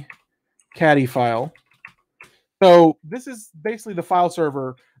Caddy file. So this is basically the file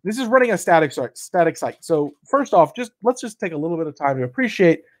server. This is running a static site. So first off, let's just take a little bit of time to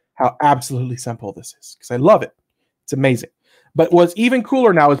appreciate how absolutely simple this is because I love it. It's amazing. But what's even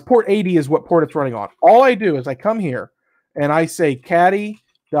cooler now is port 80 is what port it's running on. All I do is I come here and I say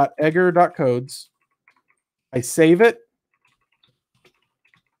caddy.egger.codes. I save it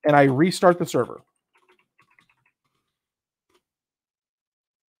and I restart the server.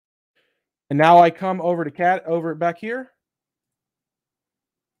 And now I come over to over back here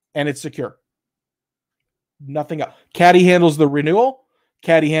and it's secure. Nothing else. Caddy handles the renewal.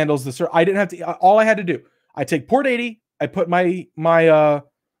 Caddy handles the server. I didn't have to. All I had to do, I take port 80. I put my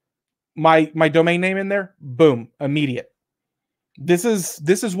domain name in there. Boom, immediate. This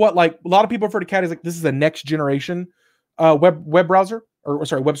is what like a lot of people refer to Caddy as like this is the next generation web browser or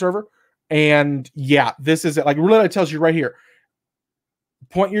sorry web server. And yeah, this is it. Like really, it tells you right here.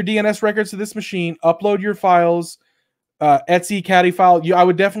 Point your DNS records to this machine. Upload your files. Etsy Caddy file. I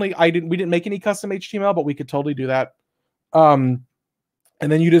would definitely. We didn't make any custom HTML, but we could totally do that. And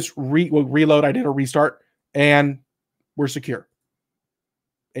then you just reload. I did a restart, and we're secure.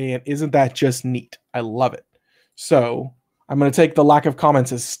 And isn't that just neat? I love it. So I'm going to take the lack of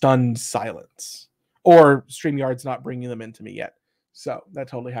comments as stunned silence, or StreamYard's not bringing them into me yet. So that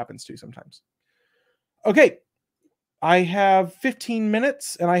totally happens too sometimes. Okay, I have 15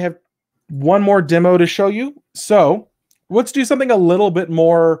 minutes, and I have one more demo to show you. So let's do something a little bit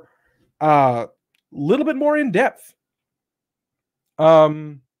more in depth.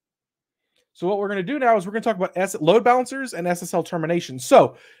 So what we're going to do now is we're going to talk about load balancers and SSL termination.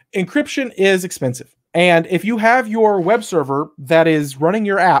 So encryption is expensive. And if you have your web server that is running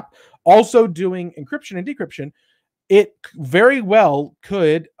your app also doing encryption and decryption, it very well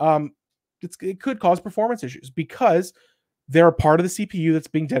could it could cause performance issues because they're a part of the CPU that's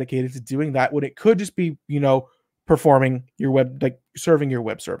being dedicated to doing that when it could just be, performing your web, like serving your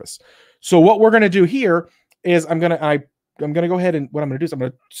web service. So what we're going to do here is I'm going to go ahead and what I'm going to do is I'm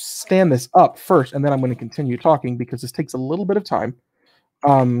going to stand this up first, and then I'm going to continue talking because this takes a little bit of time.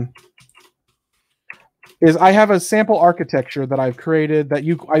 Is I have a sample architecture that I've created that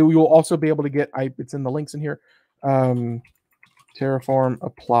you will also be able to get. It's in the links in here. Terraform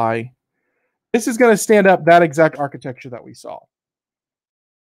apply. This is going to stand up that exact architecture that we saw.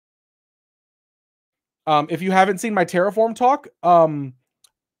 If you haven't seen my Terraform talk,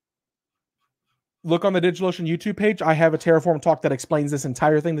 look on the DigitalOcean YouTube page. I have a Terraform talk that explains this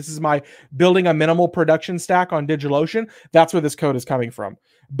entire thing. This is my building a minimal production stack on DigitalOcean. That's where this code is coming from.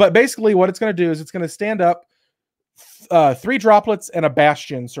 But basically what it's going to do is it's going to stand up 3 droplets and a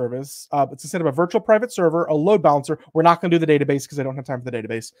bastion service. It's instead of a virtual private server, a load balancer. We're not going to do the database because I don't have time for the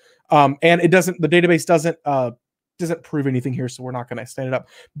database. And the database doesn't prove anything here, so we're not going to stand it up.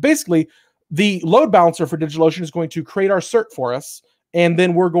 Basically, the load balancer for DigitalOcean is going to create our cert for us, and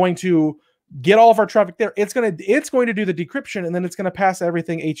then we're going to get all of our traffic there. It's going to do the decryption, and then it's going to pass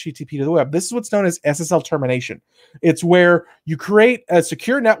everything HTTP to the web. This is what's known as SSL termination. It's where you create a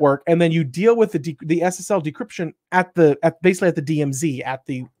secure network, and then you deal with the SSL decryption basically at the DMZ, at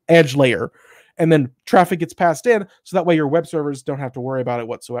the edge layer, and then traffic gets passed in, so that way your web servers don't have to worry about it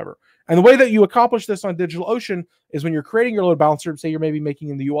whatsoever. And the way that you accomplish this on DigitalOcean is when you're creating your load balancer, say you're maybe making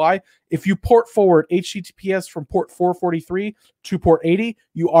in the UI, if you port forward HTTPS from port 443 to port 80,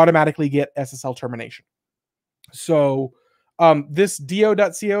 you automatically get SSL termination. So this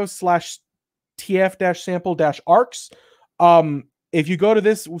do.co/tf-sample-arcs, if you go to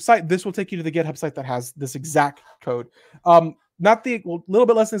this site, this will take you to the GitHub site that has this exact code. Not the little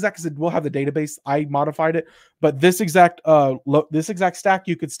bit less than exact because it will have the database. I modified it, but this exact stack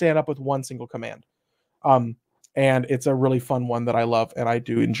you could stand up with one single command, and it's a really fun one that I love, and I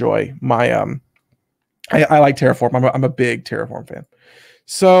do enjoy my I like Terraform. I'm a big Terraform fan.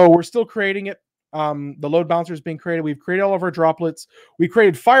 So we're still creating it. The load balancer is being created. We've created all of our droplets. We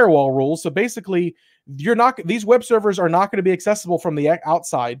created firewall rules. So basically, these web servers are not going to be accessible from the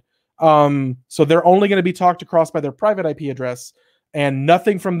outside. So they're only going to be talked across by their private IP address and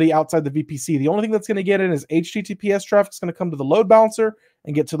nothing from the outside the VPC. The only thing that's going to get in is HTTPS traffic is going to come to the load balancer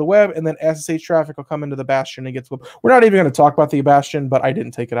and get to the web, and then SSH traffic will come into the bastion and get to the web. We're not even going to talk about the bastion, but I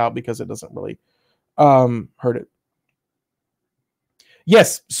didn't take it out because it doesn't really hurt it.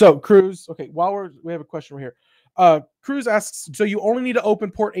 Yes. So Cruz, okay, we have a question right here. Cruz asks, so you only need to open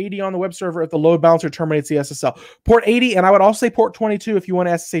port 80 on the web server if the load balancer terminates the SSL. Port 80, and I would also say port 22 if you want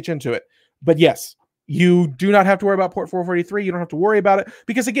to SSH into it. But yes, you do not have to worry about port 443. You don't have to worry about it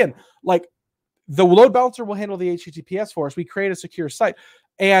because, again, like the load balancer will handle the HTTPS for us. We create a secure site,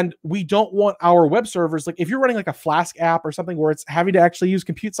 and we don't want our web servers, like if you're running like a Flask app or something where it's having to actually use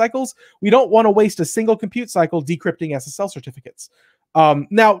compute cycles, we don't want to waste a single compute cycle decrypting SSL certificates.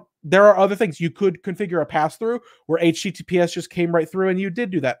 Now, there are other things. You could configure a pass-through where HTTPS just came right through, and you did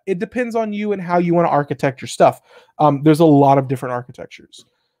do that. It depends on you and how you want to architect your stuff. There's a lot of different architectures.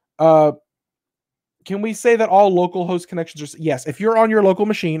 Can we say that all local host connections are... Yes, if you're on your local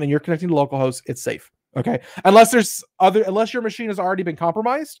machine and you're connecting to localhost, it's safe. Okay, unless your machine has already been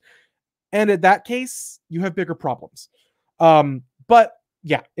compromised, and in that case, you have bigger problems. But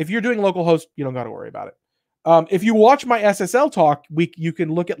yeah, if you're doing localhost, you don't got to worry about it. If you watch my SSL talk, you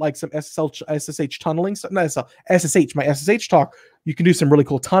can look at like some SSH tunneling stuff. Not SSL, my SSH talk. You can do some really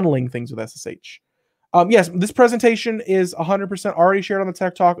cool tunneling things with SSH. Yes, this presentation is 100% already shared on the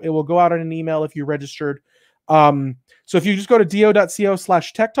Tech Talk. It will go out in an email if you registered. So if you just go to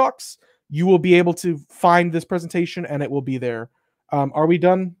do.co/Tech Talks, you will be able to find this presentation and it will be there. Are we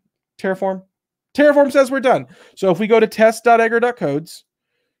done, Terraform? Terraform says we're done. So if we go to test.egger.codes,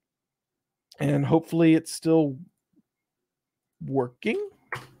 and hopefully it's still working.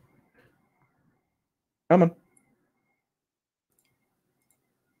 Come on. Do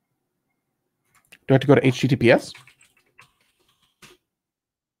I have to go to HTTPS?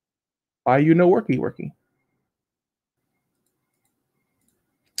 Why you know worky.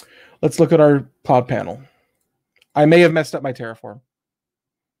 Let's look at our pod panel. I may have messed up my Terraform.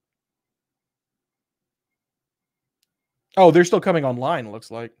 Oh, they're still coming online, it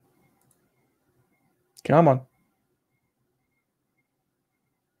looks like. Come on.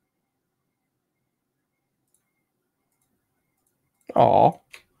 Aw.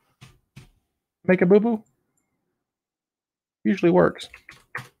 Make a boo-boo? Usually works.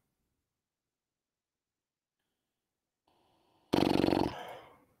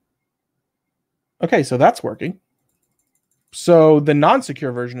 Okay, so that's working. So the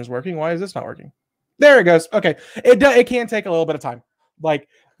non-secure version is working. Why is this not working? There it goes. Okay, it can take a little bit of time. Like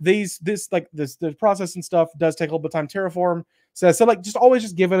this process and stuff does take a little bit of time. Terraform says so. Like, just always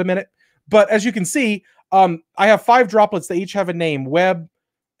just give it a minute. But as you can see, I have 5 droplets. They each have a name: web,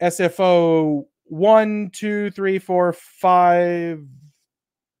 SFO 1, 2, 3, 4, 5.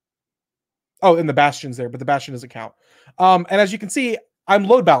 Oh, and the bastion's there, but the bastion doesn't count. And as you can see, I'm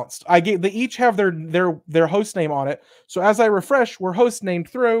load balanced. They each have their host name on it. So as I refresh, we're host named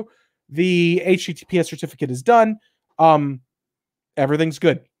through. The HTTPS certificate is done. Everything's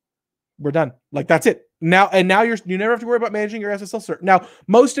good. We're done. Like, that's it. Now you never have to worry about managing your SSL cert. Now,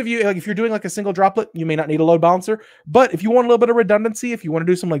 most of you, like, if you're doing like a single droplet, you may not need a load balancer. But if you want a little bit of redundancy, if you want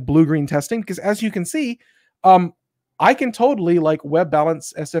to do some like blue-green testing, because as you can see, I can totally like web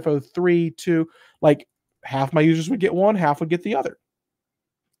balance SFO3 to like half my users would get one, half would get the other.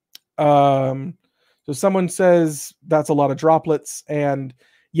 So someone says that's a lot of droplets, and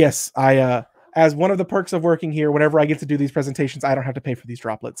yes, as one of the perks of working here, whenever I get to do these presentations, I don't have to pay for these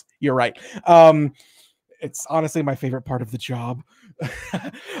droplets. You're right. It's honestly my favorite part of the job.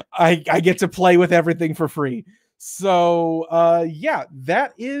 I get to play with everything for free. So yeah,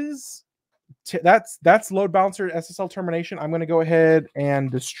 that's load balancer SSL termination. I'm going to go ahead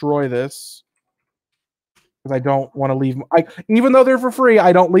and destroy this because I don't want to leave. Even though they're for free,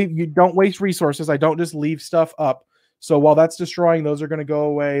 I don't leave. You don't waste resources. I don't just leave stuff up. So while that's destroying, those are going to go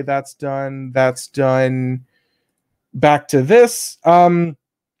away. That's done. That's done. Back to this.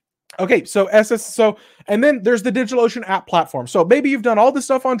 Okay, so and then there's the DigitalOcean app platform. So maybe you've done all this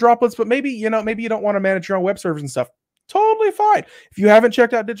stuff on droplets, but maybe you don't want to manage your own web servers and stuff. Totally fine. If you haven't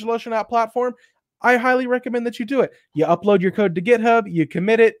checked out DigitalOcean app platform, I highly recommend that you do it. You upload your code to GitHub, you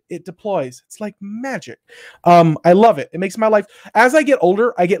commit it, it deploys. It's like magic. I love it. It makes my life. As I get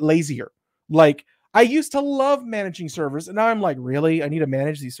older, I get lazier. Like, I used to love managing servers, and now I'm like, really? I need to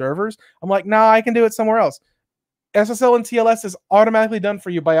manage these servers? I'm like, nah, I can do it somewhere else. SSL and TLS is automatically done for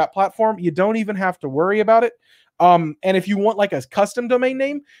you by app platform. You don't even have to worry about it. And if you want like a custom domain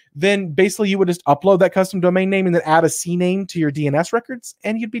name, then basically you would just upload that custom domain name and then add a CNAME to your DNS records,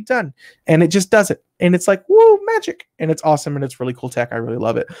 and you'd be done. And it just does it. And it's like, woo, magic. And it's awesome, and it's really cool tech. I really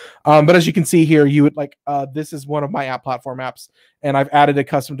love it. But as you can see here, you would like, this is one of my app platform apps, and I've added a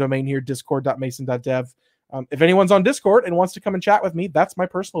custom domain here, discord.mason.dev. If anyone's on Discord and wants to come and chat with me, that's my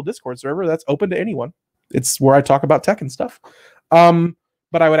personal Discord server. That's open to anyone. It's where I talk about tech and stuff.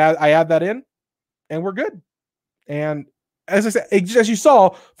 But I add that in, and we're good. And as I said, as you saw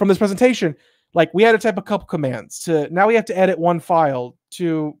from this presentation, like we had to type a couple commands to, now we have to edit one file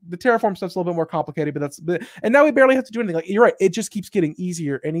to the Terraform stuff's a little bit more complicated, and now we barely have to do anything. Like, you're right. It just keeps getting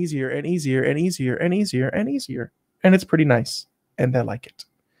easier and easier and easier and easier and easier and easier. And it's pretty nice. And I like it.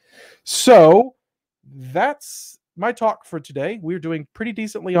 So that's my talk for today. We're doing pretty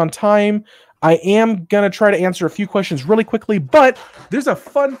decently on time. I am going to try to answer a few questions really quickly, but there's a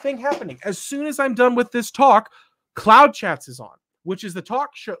fun thing happening. As soon as I'm done with this talk, Cloud Chats is on. which is the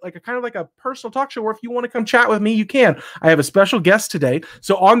talk show, like a kind of like a personal talk show where if you want to come chat with me, you can. I have a special guest today.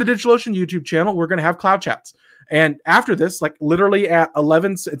 So on the DigitalOcean YouTube channel, we're going to have cloud chats. And after this, like literally at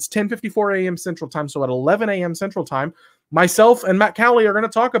 11, it's 10:54 a.m. Central Time. So at 11 a.m. Central Time, myself and Matt Cowley are going to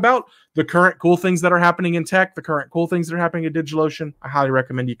talk about the current cool things that are happening in tech, the current cool things that are happening at DigitalOcean. I highly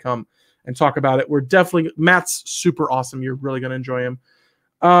recommend you come and talk about it. We're definitely, Matt's super awesome. You're really going to enjoy him.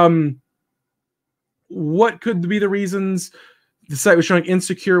 What could be the reasons the site was showing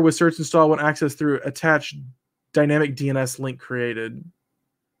insecure with search install when accessed through attached dynamic DNS link created?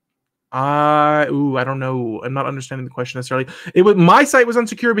 I don't know. I'm not understanding the question necessarily. My site was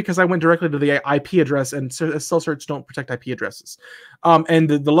unsecure because I went directly to the IP address, and SSL certs don't protect IP addresses. And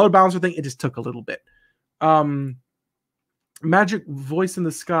the load balancer thing, it just took a little bit. Magic voice in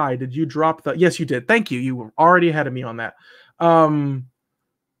the sky. Did you drop the? Yes, you did. Thank you. You were already ahead of me on that. How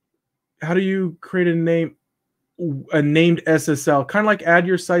do you create a named SSL? Kind of like add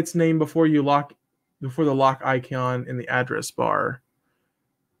your site's name before the lock icon in the address bar.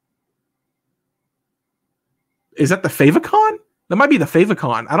 Is that the favicon? That might be the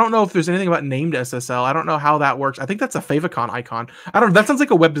favicon. I don't know if there's anything about named SSL. I don't know how that works. I think that's a favicon icon. I don't know. That sounds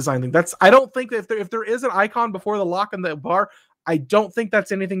like a web design thing. I don't think that if there is an icon before the lock in the bar, I don't think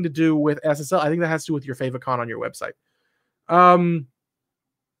that's anything to do with SSL. I think that has to do with your favicon on your website.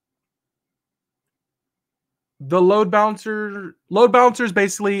 The load balancers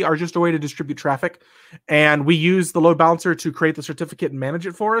basically are just a way to distribute traffic, and we use the load balancer to create the certificate and manage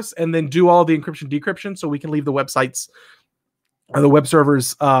it for us, and then do all the encryption decryption so we can leave the websites or the web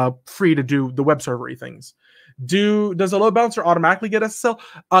servers free to do the web servery things. Does a load balancer automatically get SSL?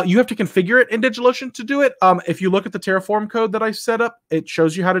 You have to configure it in DigitalOcean to do it. If you look at the Terraform code that I set up, it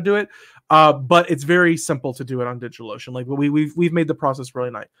shows you how to do it, but it's very simple to do it on DigitalOcean. Like we've made the process really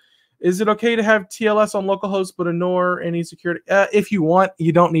nice. Is it okay to have TLS on localhost but ignore any security? If you want,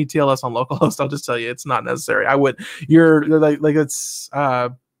 you don't need TLS on localhost. I'll just tell you, it's not necessary. I would. You're like it's.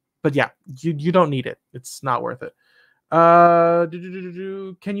 But yeah, you don't need it. It's not worth it.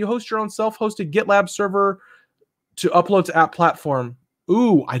 Can you host your own self-hosted GitLab server to upload to app platform?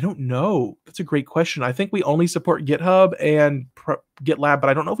 Ooh, I don't know. That's a great question. I think we only support GitHub and GitLab,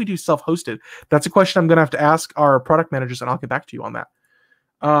 but I don't know if we do self-hosted. That's a question I'm going to have to ask our product managers, and I'll get back to you on that.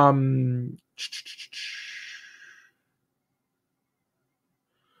 And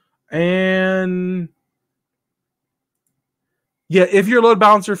yeah, if your load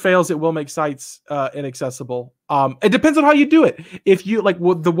balancer fails, it will make sites inaccessible. It depends on how you do it. If you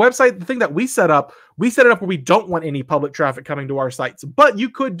the website, the thing that we set it up where we don't want any public traffic coming to our sites, but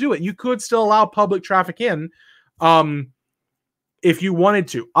you could do it. You could still allow public traffic in. If you wanted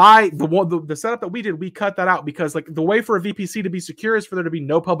to. The setup that we did, we cut that out because like the way for a VPC to be secure is for there to be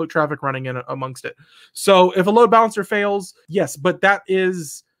no public traffic running in amongst it. So if a load balancer fails, yes, but that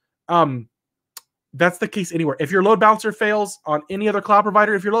is that's the case anywhere. If your load balancer fails on any other cloud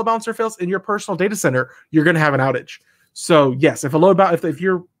provider, if your load balancer fails in your personal data center, you're going to have an outage. So yes, if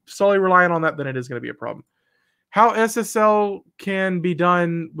you're solely relying on that, then it is going to be a problem. How SSL can be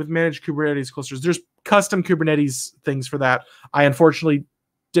done with managed Kubernetes clusters? There's custom Kubernetes things for that. I unfortunately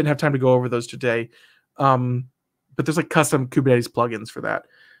didn't have time to go over those today. But there's like custom Kubernetes plugins for that.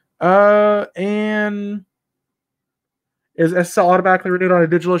 And is SSL automatically renewed on a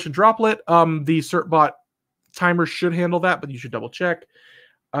DigitalOcean droplet? The Certbot timer should handle that, but you should double check.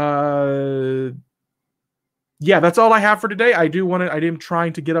 Yeah, that's all I have for today. I am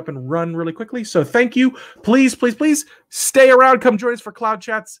trying to get up and run really quickly. So thank you. Please, please, please stay around. Come join us for Cloud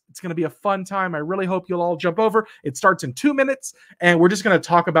Chats. It's going to be a fun time. I really hope you'll all jump over. It starts in 2 minutes, and we're just going to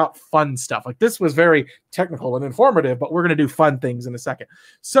talk about fun stuff. Like this was very technical and informative, but we're going to do fun things in a second.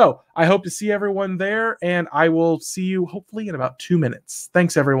 So I hope to see everyone there, and I will see you hopefully in about 2 minutes.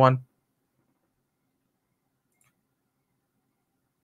 Thanks, everyone.